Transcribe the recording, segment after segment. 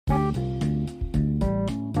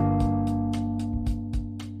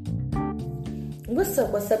What's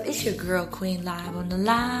up? It's your girl Queen live on the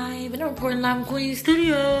live, and I'm reporting live in Queen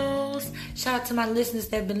Studios. Shout out to my listeners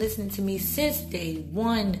that have been listening to me since day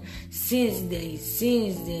one. Since day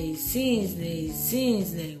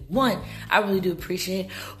one. I really do appreciate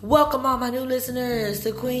it. Welcome all my new listeners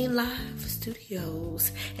to Queen Live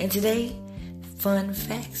Studios. And today, fun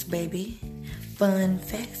facts, baby. Fun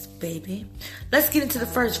facts, baby. Let's get into the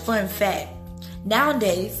first fun fact.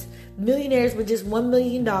 Nowadays, millionaires with just $1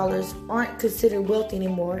 million aren't considered wealthy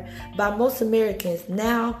anymore by most Americans.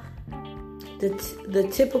 Now, the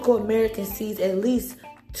typical American sees at least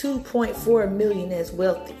 2.4 million as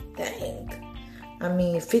wealthy. Dang. I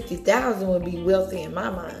mean, 50,000 would be wealthy in my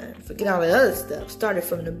mind. Forget all the other stuff. Started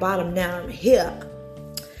from the bottom, now I'm here.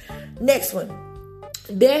 Next one.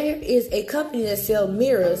 There is a company that sells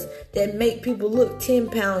mirrors that make people look 10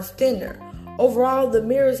 pounds thinner. Overall, the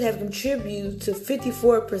mirrors have contributed to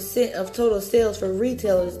 54% of total sales for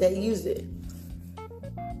retailers that use it.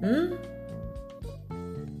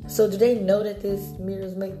 So do they know that these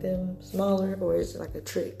mirrors make them smaller, or is it like a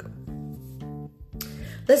trick?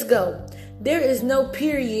 Let's go. There is no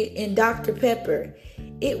period in Dr. Pepper.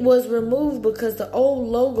 It was removed because the old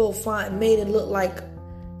logo font made it look like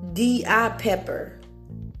D.I. Pepper.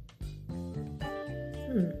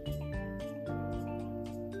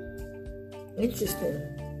 Interesting.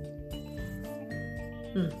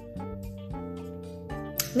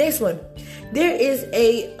 Next one. There is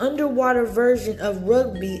a underwater version of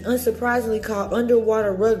rugby, unsurprisingly called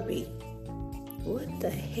underwater rugby. What the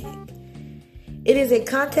heck? It is a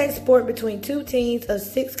contact sport between two teams of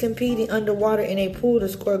 6 competing underwater in a pool to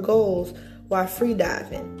score goals while free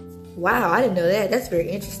diving. Wow, I didn't know that. That's very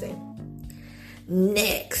interesting.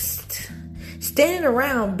 Next. Standing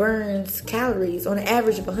around burns calories on an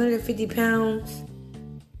average of 150 pounds.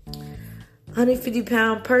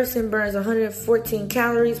 150-pound person burns 114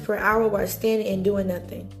 calories per hour while standing and doing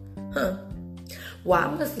nothing.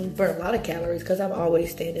 Wow, I must burn a lot of calories because I'm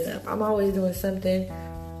always standing up. I'm always doing something.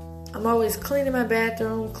 I'm always cleaning my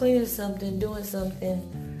bathroom, cleaning something, doing something.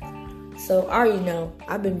 So I already know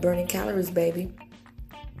I've been burning calories, baby.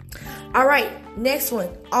 All right, next one.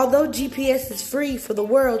 Although GPS is free for the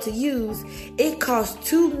world to use, it costs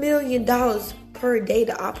 $2 million per day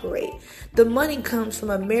to operate. The money comes from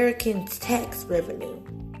American tax revenue.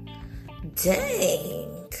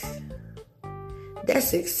 Dang.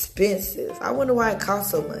 That's expensive. I wonder why it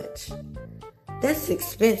costs so much. That's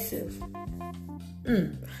expensive.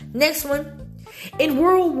 Next one. In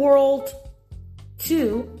World War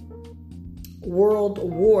II,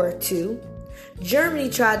 Germany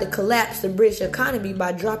tried to collapse the British economy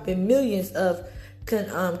by dropping millions of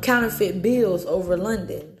counterfeit bills over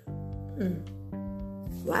London.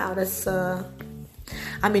 Wow, that's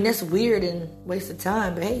weird and waste of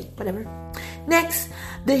time, but hey, whatever. Next,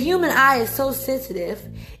 the human eye is so sensitive.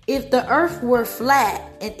 If the earth were flat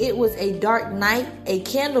and it was a dark night, a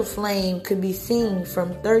candle flame could be seen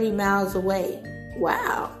from 30 miles away.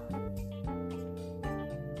 Wow.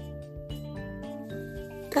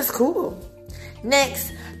 That's cool.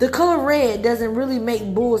 Next, the color red doesn't really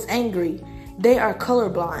make bulls angry. They are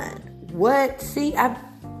colorblind. What? See, I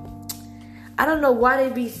don't know why they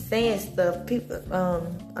be saying stuff. People,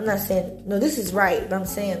 I'm not saying, no, this is right, but I'm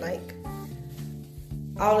saying, like,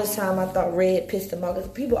 all this time I thought red pissed them off. Because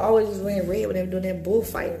people always was wearing red when they were doing that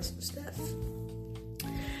bullfighting and stuff.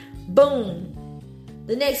 Boom.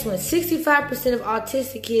 The next one, 65% of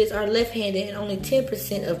autistic kids are left-handed and only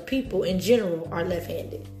 10% of people in general are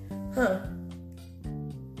left-handed.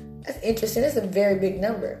 That's interesting. That's a very big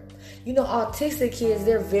number. You know, autistic kids,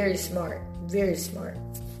 they're very smart. Very smart.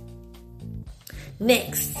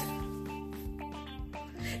 Next.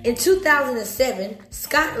 In 2007,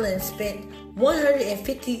 Scotland spent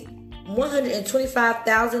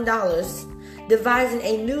 $125,000 devising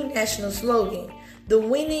a new national slogan. The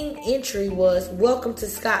winning entry was "Welcome to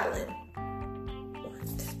Scotland."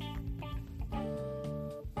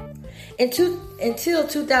 Until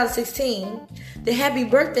 2016, the Happy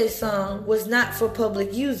Birthday song was not for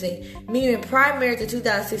public using, meaning prior to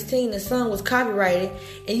 2016, the song was copyrighted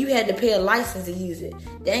and you had to pay a license to use it.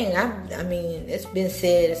 Dang, I mean, it's been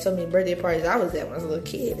said at so many birthday parties I was at when I was a little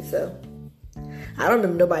kid, so I don't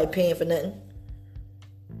remember nobody paying for nothing.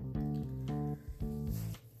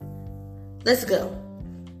 Let's go.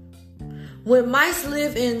 When mice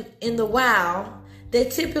live in the wild, they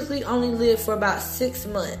typically only live for about 6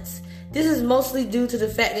 months. This is mostly due to the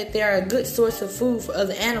fact that they are a good source of food for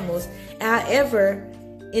other animals. However,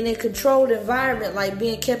 in a controlled environment like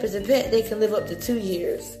being kept as a pet, they can live up to 2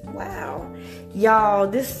 years. Wow. Y'all,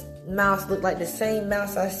 this mouse looked like the same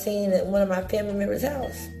mouse I seen at one of my family members'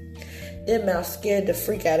 house. That mouth scared the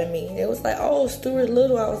freak out of me. It was like, oh, Stuart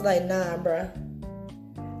Little. I was like, nah, bruh.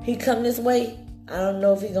 He come this way, I don't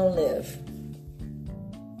know if he gonna live.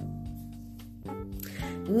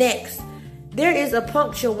 Next, there is a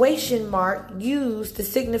punctuation mark used to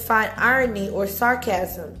signify irony or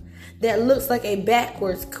sarcasm that looks like a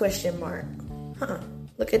backwards question mark.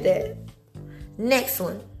 Look at that. Next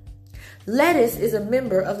one. Lettuce is a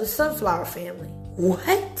member of the sunflower family.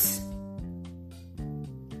 What?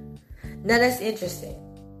 Now that's interesting.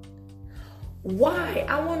 Why?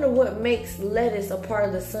 I wonder what makes lettuce a part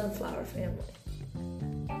of the sunflower family.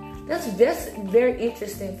 That's very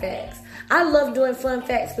interesting facts. I love doing fun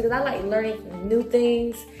facts because I like learning new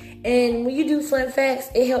things. And when you do fun facts,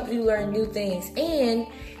 it helps you learn new things. And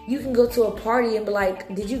you can go to a party and be like,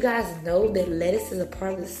 did you guys know that lettuce is a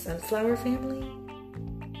part of the sunflower family?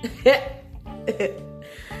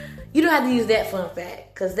 You don't have to use that fun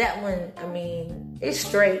fact. Because that one, I mean, it's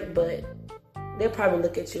straight, but they'll probably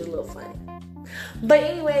look at you a little funny. But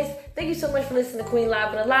anyways, thank you so much for listening to Queen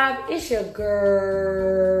Live and Alive. It's your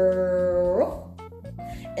girl.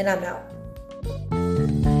 And I'm out.